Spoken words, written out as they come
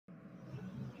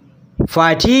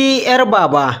Fati 'yar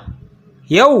baba,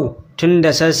 yau tun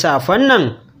da sassafen nan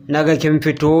na ga kin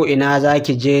fito, ina za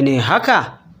ki je ne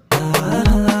haka?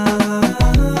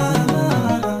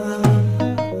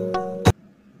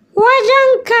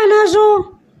 Wajenka na zo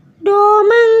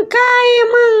domin ka yi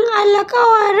min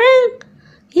alƙawarin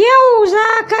yau za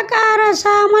ka ƙara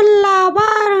samun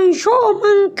labarin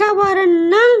Shu'umin Kabarin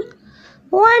nan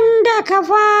wanda ka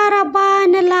fara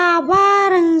bani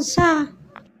labarinsa.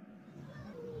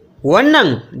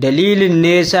 Wannan dalilin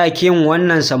ne sa kin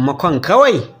wannan sammakon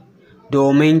kawai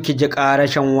domin ki ji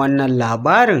ƙarashin wannan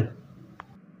labarin?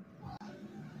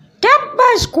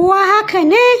 Tabbas kuwa haka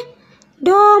ne,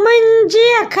 domin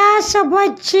jiya kasa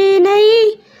bacci na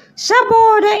yi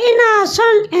saboda ina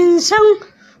son in san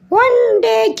wanda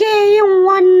yake yin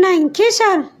wannan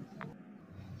kisan.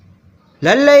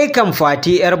 Lallai kan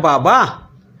Fati 'yar baba,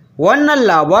 wannan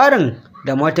labarin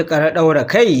da matuƙar ɗaura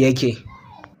kai yake.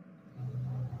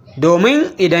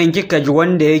 Domin idan kika ji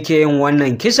wanda yake yin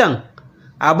wannan kisan,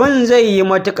 abin zai yi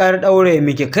matuƙar ɗaure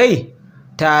miki kai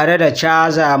tare da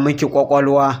caza miki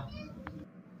ƙwaƙwalwa.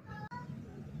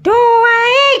 To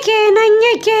waye kenan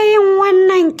yake yin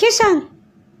wannan kisan?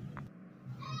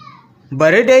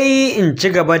 Bari dai in ci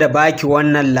gaba da baki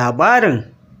wannan labarin.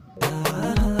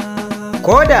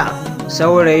 Koda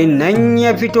saurayin nan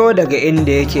ya fito daga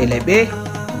inda yake laɓe,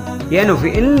 ya nufi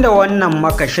inda wannan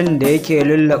makashin da yake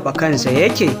lulluɓe kansa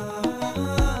yake.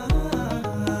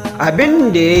 Abin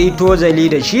da ya yi tozali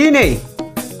da shi ne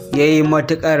ya yi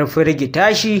matuƙar firgita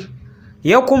shi,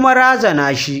 ya kuma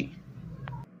razana shi.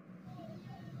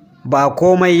 Ba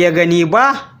komai ya gani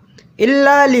ba,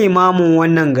 illa limamin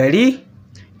wannan gari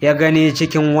ya gani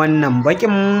cikin wannan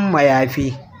baƙin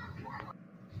mayafi.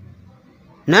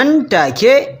 Nan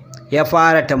take ya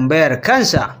fara tambayar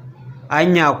kansa,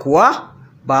 anya kuwa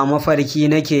ba mafarki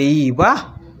nake yi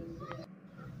ba?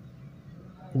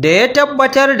 Da ya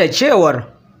tabbatar da cewar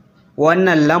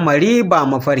wannan lamari ba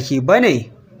mafarki ba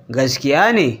ne,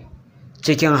 gaskiya ne,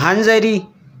 cikin hanzari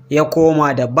ya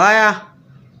koma da baya,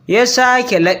 ya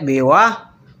sake laɓewa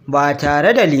ba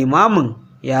tare da limamin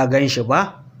ya gan shi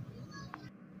ba.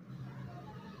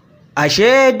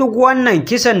 Ashe duk wannan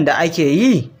kisan da ake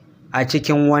yi a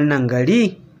cikin wannan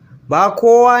gari ba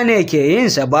kowa ne ke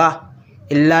yinsa ba,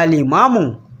 illa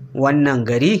limamin wannan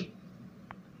gari.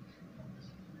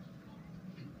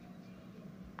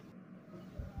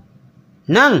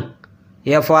 Nan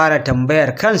ya fara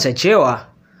tambayar kansa cewa,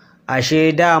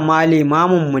 ashe dama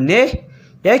limaminmu ne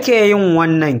yake yin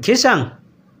wannan kisan?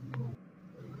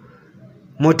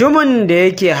 Mutumin da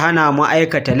yake hana mu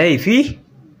aikata laifi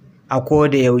a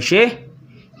koda yaushe,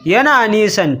 yana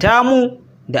nisanta mu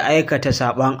da aikata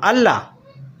saɓon Allah,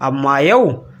 amma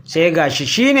yau sai gashi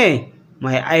shine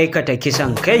mai aikata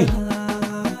kisan kai.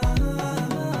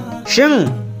 Shin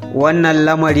wannan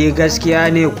lamari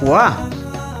gaskiya ne kuwa?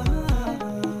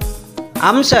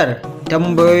 Amsar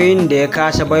tambayoyin da ya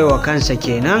kasa baiwa kansa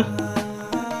kenan.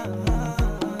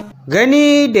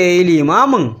 Gani da ya yi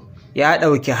limamin ya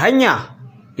ɗauki hanya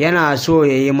yana so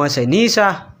ya yi masa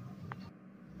nisa,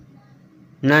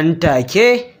 nan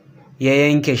take ya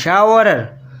yanke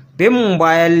shawarar bin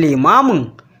bayan limamin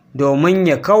domin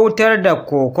ya kautar da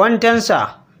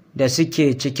kokwantansa da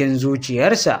suke cikin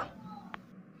zuciyarsa.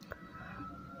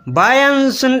 Bayan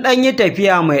sun ɗan yi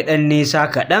tafiya mai ɗan nisa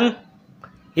kaɗan,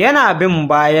 yana bin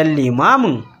bayan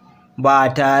limamin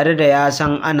ba tare da ya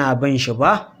san ana bin shi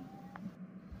ba.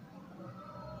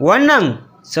 Wannan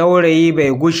saurayi bai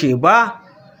gushe ba,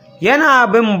 yana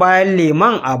bin bayan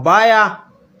liman a baya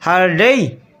har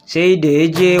dai sai da ya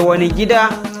je wani gida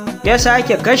ya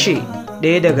sake kashe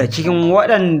ɗaya daga cikin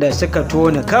waɗanda suka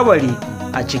tona kabari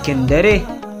a cikin dare,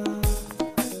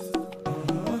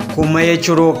 kuma ya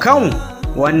ciro kan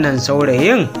wannan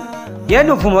saurayin ya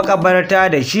nufi makabarta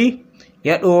da shi,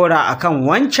 ya ɗora a kan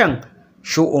wancan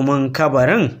shu'umin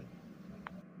kabarin.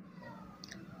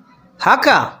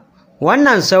 Haka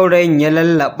wannan saurayin ya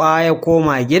lallaɓa ya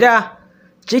koma gida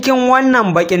cikin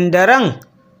wannan baƙin daren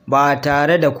ba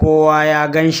tare da kowa ya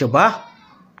gan shi ba.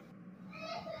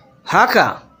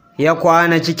 Haka ya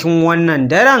kwana cikin wannan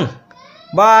daren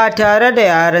ba tare da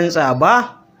ya rantsa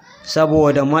ba,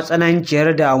 saboda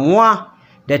matsananciyar damuwa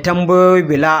da tambayoyi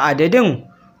bila adadin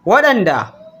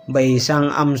waɗanda bai san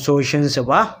amsoshinsu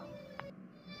ba.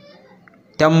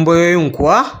 Tambayoyin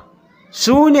kuwa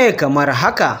su ne kamar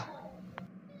haka: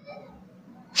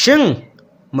 shin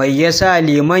mai yasa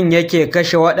liman yake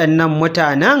kashe waɗannan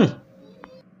mutanen?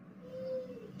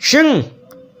 Shin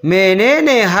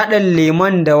menene haɗin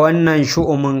liman da wannan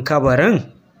shu'umin kabarin?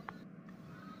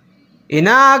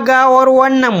 Ina gawar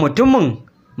wannan mutumin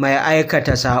mai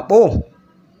aikata saɓo?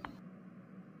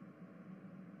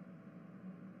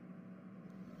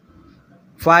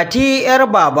 Fati 'yar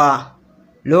baba,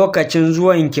 lokacin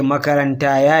zuwanki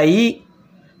makaranta ya yi,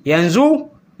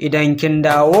 yanzu idan kin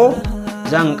dawo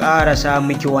zan ƙarasa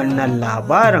miki wannan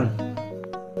labarin.